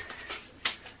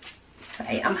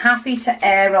 Okay, I'm happy to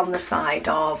err on the side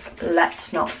of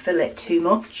let's not fill it too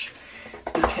much,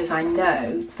 because I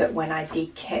know that when I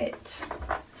dekit,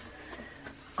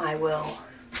 I will,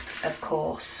 of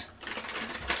course,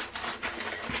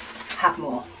 have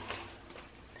more.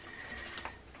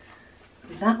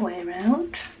 That way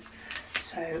around.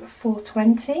 So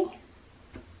 420.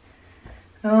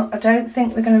 No, I don't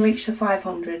think we're going to reach the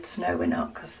 500s. No, we're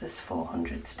not, because there's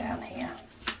 400s down here.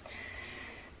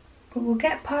 But we'll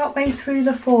get part way through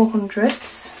the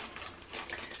 400s.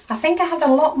 I think I had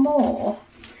a lot more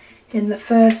in the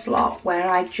first lot where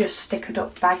I just stickered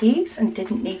up baggies and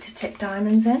didn't need to tip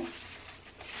diamonds in.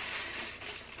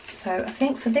 So I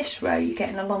think for this row you're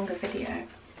getting a longer video.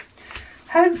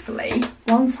 Hopefully,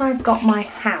 once I've got my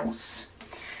house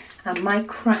and my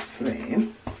craft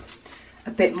room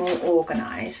a bit more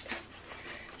organised,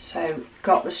 so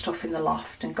got the stuff in the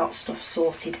loft and got stuff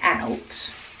sorted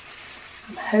out,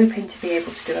 I'm hoping to be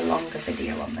able to do a longer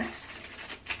video on this.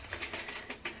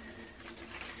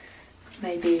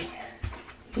 Maybe,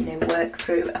 you know, work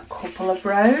through a couple of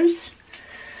rows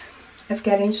of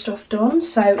getting stuff done.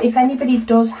 So if anybody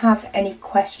does have any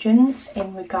questions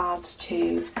in regards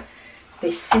to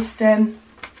this system,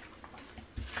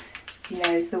 you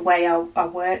know, the way I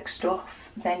work stuff,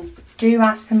 then do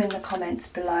ask them in the comments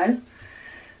below.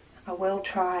 I will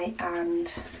try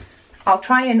and I'll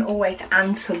try and always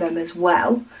answer them as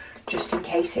well, just in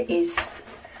case it is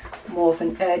more of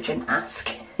an urgent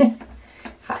ask. In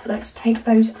fact, let's take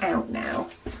those out now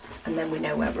and then we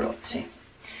know where we're up to.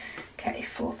 Okay,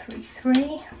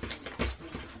 433.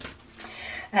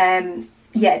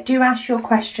 Yeah, do ask your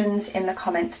questions in the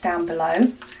comments down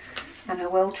below, and I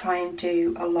will try and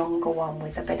do a longer one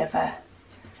with a bit of a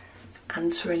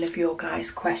answering of your guys'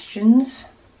 questions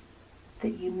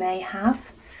that you may have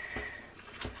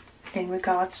in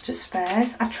regards to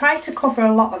spares. I try to cover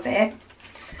a lot of it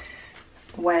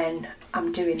when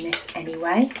I'm doing this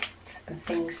anyway, and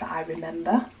things that I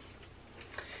remember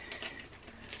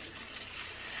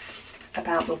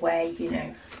about the way, you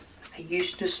know, I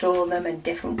used to store them and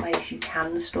different ways you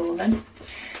can store them.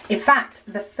 In fact,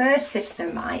 the first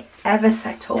system I ever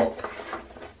set up,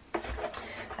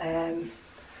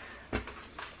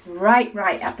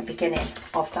 right at the beginning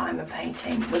of diamond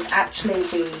painting, was actually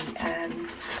the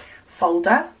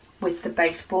folder with the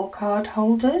baseball card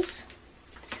holders.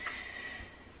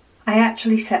 I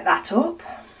actually set that up,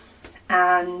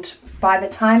 and by the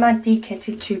time I'd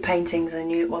dekitted 2 paintings I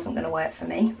knew it wasn't going to work for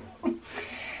me.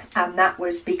 And that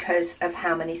was because of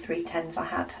how many 310s I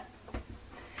had.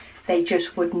 They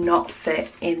just would not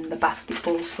fit in the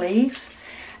basketball sleeve.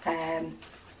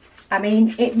 I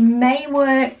mean, it may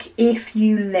work if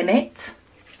you limit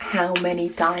how many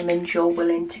diamonds you're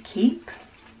willing to keep.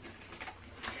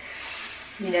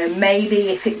 You know, maybe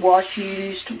if it was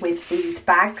used with these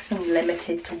bags and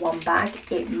limited to 1 bag,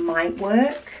 it might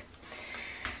work.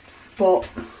 But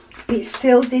it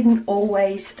still didn't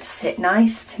always sit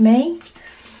nice to me,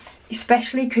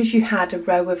 especially because you had a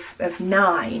row of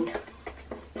 9.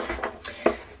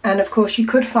 And of course you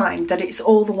could find that it's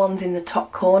all the ones in the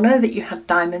top corner that you had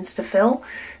diamonds to fill,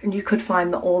 and you could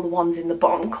find that all the ones in the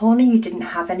bottom corner you didn't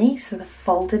have any, so the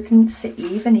folder didn't sit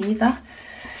even either.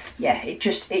 Yeah, it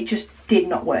just did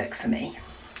not work for me,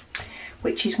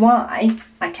 which is why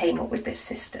I came up with this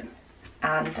system,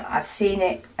 and I've seen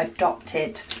it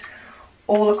adopted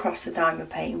all across the diamond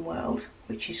painting world,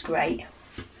 which is great.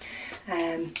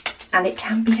 And it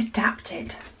can be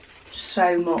adapted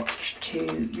so much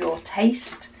to your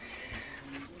taste,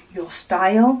 your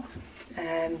style.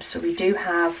 So we do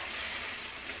have,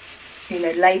 you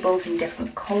know, labels in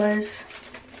different colours,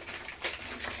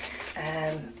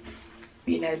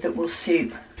 you know, that will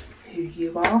suit who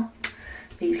you are.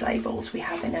 These labels we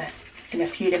have in a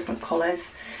few different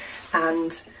colours,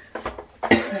 and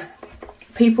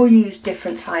people use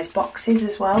different size boxes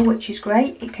as well, which is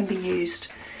great. It can be used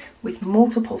with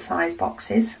multiple size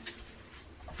boxes.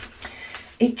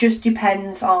 It just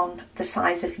depends on the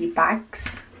size of your bags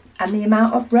and the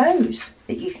amount of rows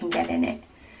that you can get in it.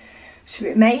 So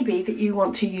it may be that you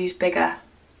want to use bigger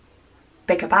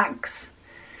bags.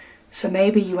 So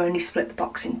maybe you only split the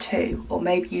box in 2, or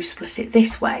maybe you split it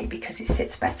this way because it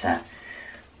sits better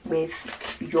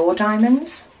with your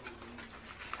diamonds.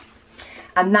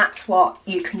 And that's what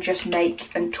you can just make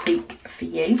and tweak for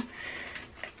you.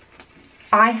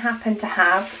 I happen to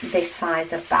have this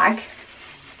size of bag.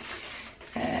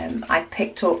 I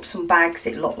picked up some bags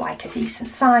that looked like a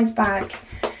decent size bag,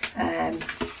 and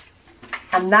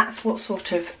that's what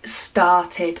sort of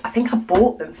started. I think I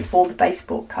bought them for the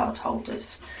baseball card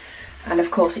holders, and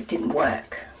of course it didn't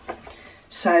work.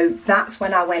 So that's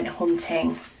when I went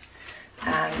hunting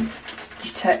and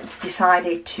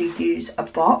decided to use a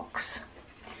box.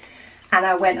 And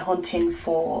I went hunting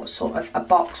for sort of a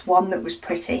box, 1 that was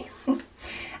pretty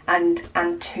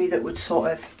and 2 that would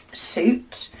sort of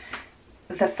suit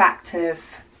the fact of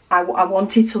I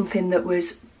wanted something that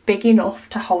was big enough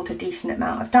to hold a decent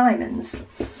amount of diamonds,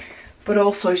 but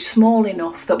also small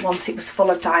enough that once it was full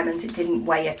of diamonds it didn't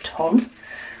weigh a ton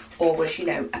or was, you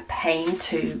know, a pain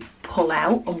to pull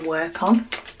out and work on.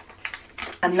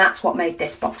 And that's what made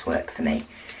this box work for me.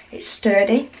 It's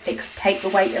sturdy, it could take the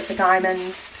weight of the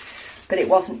diamonds, but it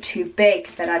wasn't too big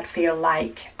that I'd feel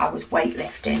like I was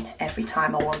weightlifting every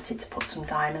time I wanted to put some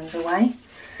diamonds away.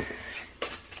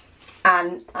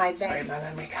 And I then, sorry, my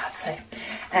memory card's safe.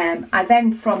 I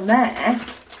then from there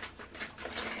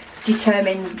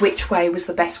determined which way was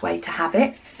the best way to have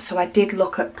it. So I did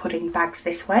look at putting bags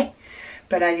this way,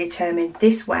 but I determined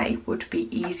this way would be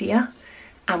easier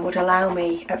and would allow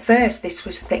me, at first this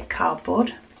was thick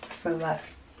cardboard from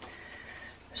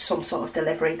some sort of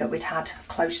delivery that we'd had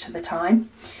close to the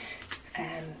time.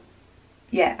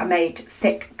 Yeah, I made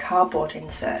thick cardboard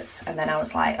inserts, and then I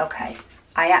was like, okay,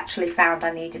 I actually found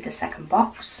I needed a second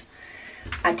box.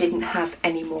 I didn't have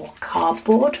any more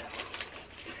cardboard,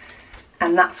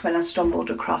 and that's when I stumbled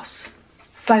across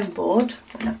foam board,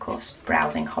 and of course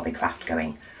browsing Hobbycraft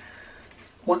going,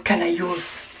 what can I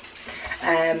use?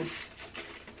 And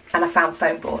I found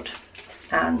foam board,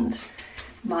 and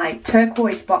my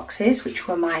turquoise boxes, which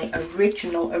were my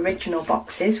original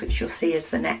boxes, which you'll see as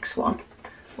the next one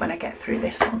when I get through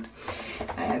this one,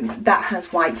 that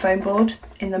has white foam board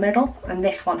in the middle, and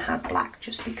this one has black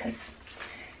just because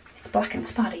it's black and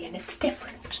spotty and it's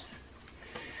different.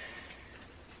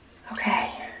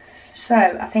 Okay, so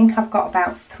I think I've got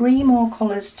about 3 more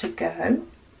colours to go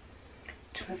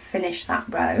to finish that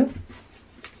row,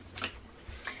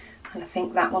 and I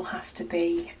think that will have to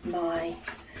be my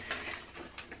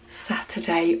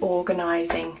Saturday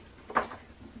organising,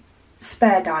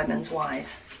 spare diamonds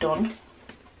wise, done,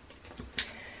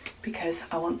 because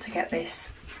I want to get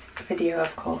this video,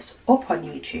 of course, up on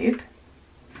YouTube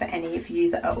for any of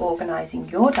you that are organising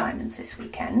your diamonds this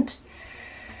weekend,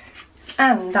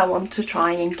 and I want to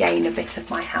try and gain a bit of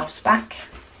my house back.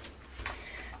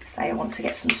 Say I want to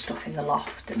get some stuff in the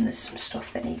loft, and there's some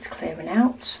stuff that needs clearing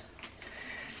out.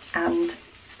 And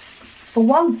for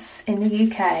once in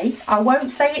the UK, I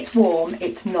won't say it's warm,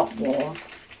 it's not warm.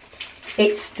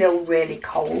 It's still really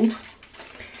cold.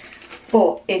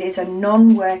 but it is a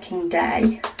non-working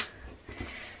day,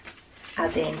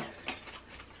 as in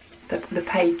the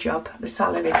paid job, the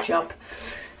salaried job.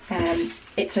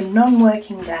 It's a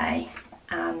non-working day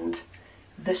and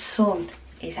the sun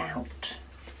is out.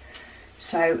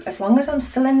 So as long as I'm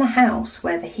still in the house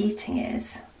where the heating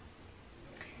is,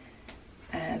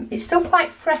 it's still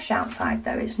quite fresh outside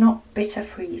though, it's not bitter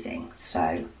freezing,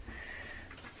 so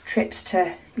trips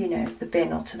to, you know, the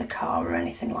bin or to the car or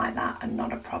anything like that are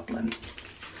not a problem.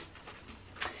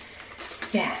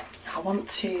 Yeah, I want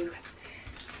to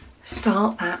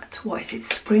start that, what is it,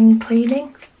 spring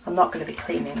cleaning? I'm not going to be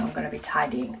cleaning, I'm going to be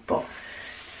tidying, but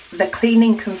the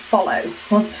cleaning can follow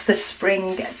once the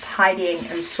spring tidying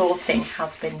and sorting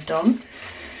has been done,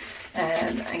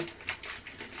 and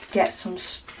get some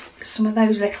of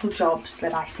those little jobs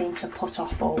that I seem to put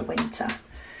off all winter.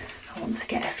 I want to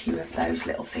get a few of those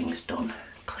little things done,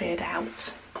 cleared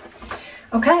out.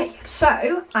 Okay,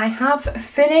 so I have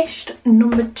finished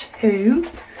number 2.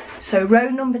 So row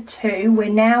number 2, we're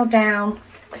now down,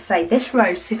 say this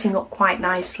row's sitting up quite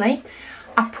nicely.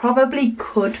 I probably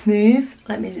could move,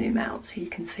 let me zoom out so you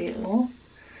can see it all.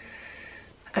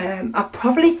 I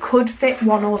probably could fit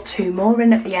 1 or 2 more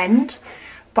in at the end,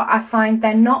 but I find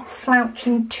they're not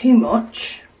slouching too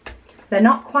much. They're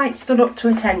not quite stood up to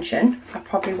attention. I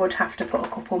probably would have to put a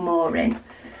couple more in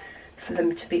for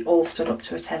them to be all stood up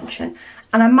to attention.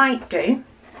 And I might do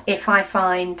if I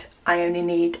find I only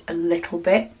need a little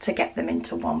bit to get them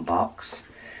into 1 box,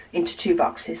 into 2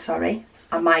 boxes, sorry.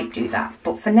 I might do that,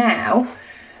 but for now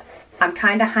I'm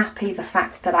kind of happy the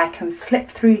fact that I can flip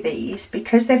through these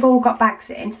because they've all got bags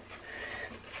in.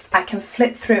 I can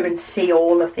flip through and see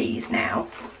all of these now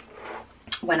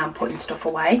when I'm putting stuff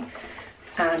away,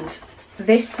 and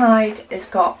this side has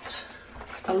got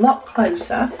a lot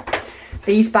closer.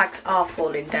 These bags are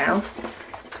falling down,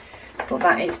 but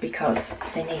that is because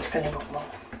they need filling up more.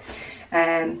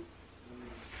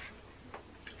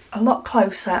 A lot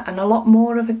closer and a lot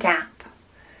more of a gap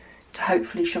to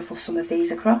hopefully shuffle some of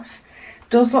these across.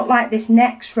 Does look like this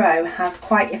next row has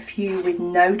quite a few with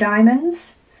no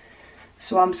diamonds,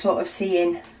 so I'm sort of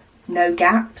seeing no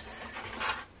gaps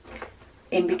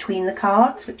in between the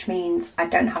cards, which means I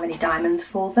don't have any diamonds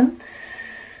for them.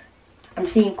 I'm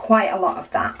seeing quite a lot of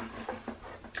that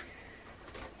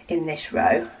in this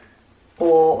row,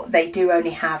 or they do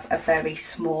only have a very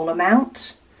small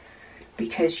amount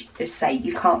because, as say,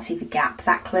 you can't see the gap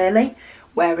that clearly,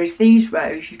 whereas these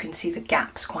rows you can see the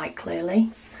gaps quite clearly.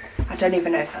 I don't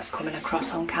even know if that's coming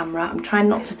across on camera. I'm trying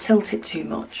not to tilt it too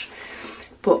much,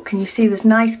 but can you see there's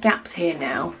nice gaps here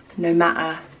now, no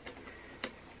matter,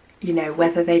 you know,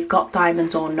 whether they've got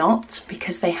diamonds or not,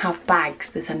 because they have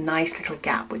bags. There's a nice little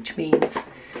gap, which means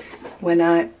when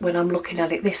I'm looking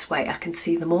at it this way I can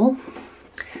see them all,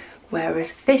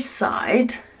 whereas this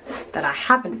side that I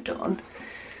haven't done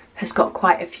has got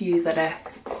quite a few that are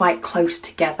quite close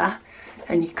together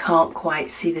and you can't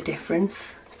quite see the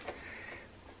difference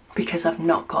because I've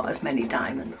not got as many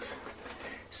diamonds.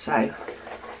 So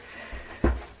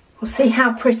we'll see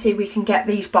how pretty we can get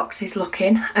these boxes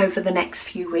looking over the next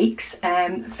few weeks.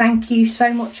 Thank you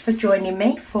so much for joining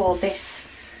me for this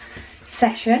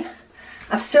session.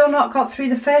 I've still not got through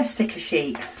the first sticker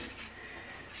sheet,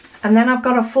 and then I've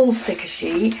got a full sticker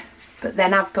sheet, but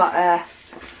then I've got a,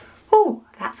 oh,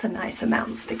 that's a nice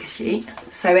amount sticker sheet.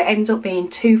 So it ends up being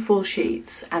 2 full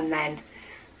sheets and then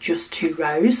just 2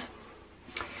 rows.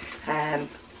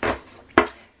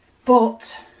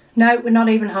 But no, we're not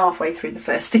even halfway through the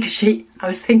first sticker sheet. I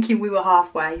was thinking we were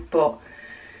halfway, but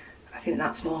I think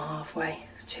that's more halfway.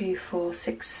 2, 4,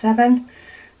 6, 7,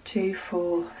 2,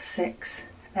 4, 6,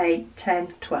 8,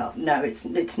 10, 12. No,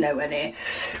 it's nowhere near.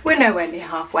 We're nowhere near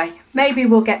halfway. Maybe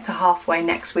we'll get to halfway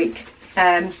next week.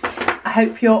 I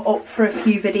hope you're up for a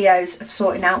few videos of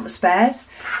sorting out the spares.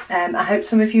 I hope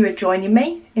some of you are joining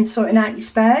me in sorting out your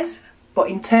spares, but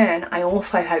in turn I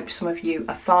also hope some of you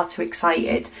are far too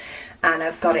excited and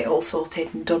have got it all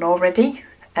sorted and done already,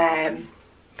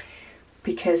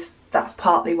 because that's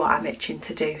partly what I'm itching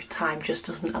to do. Time just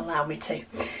doesn't allow me to.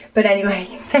 But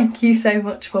anyway, thank you so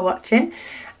much for watching,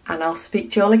 and I'll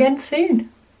speak to you all again soon.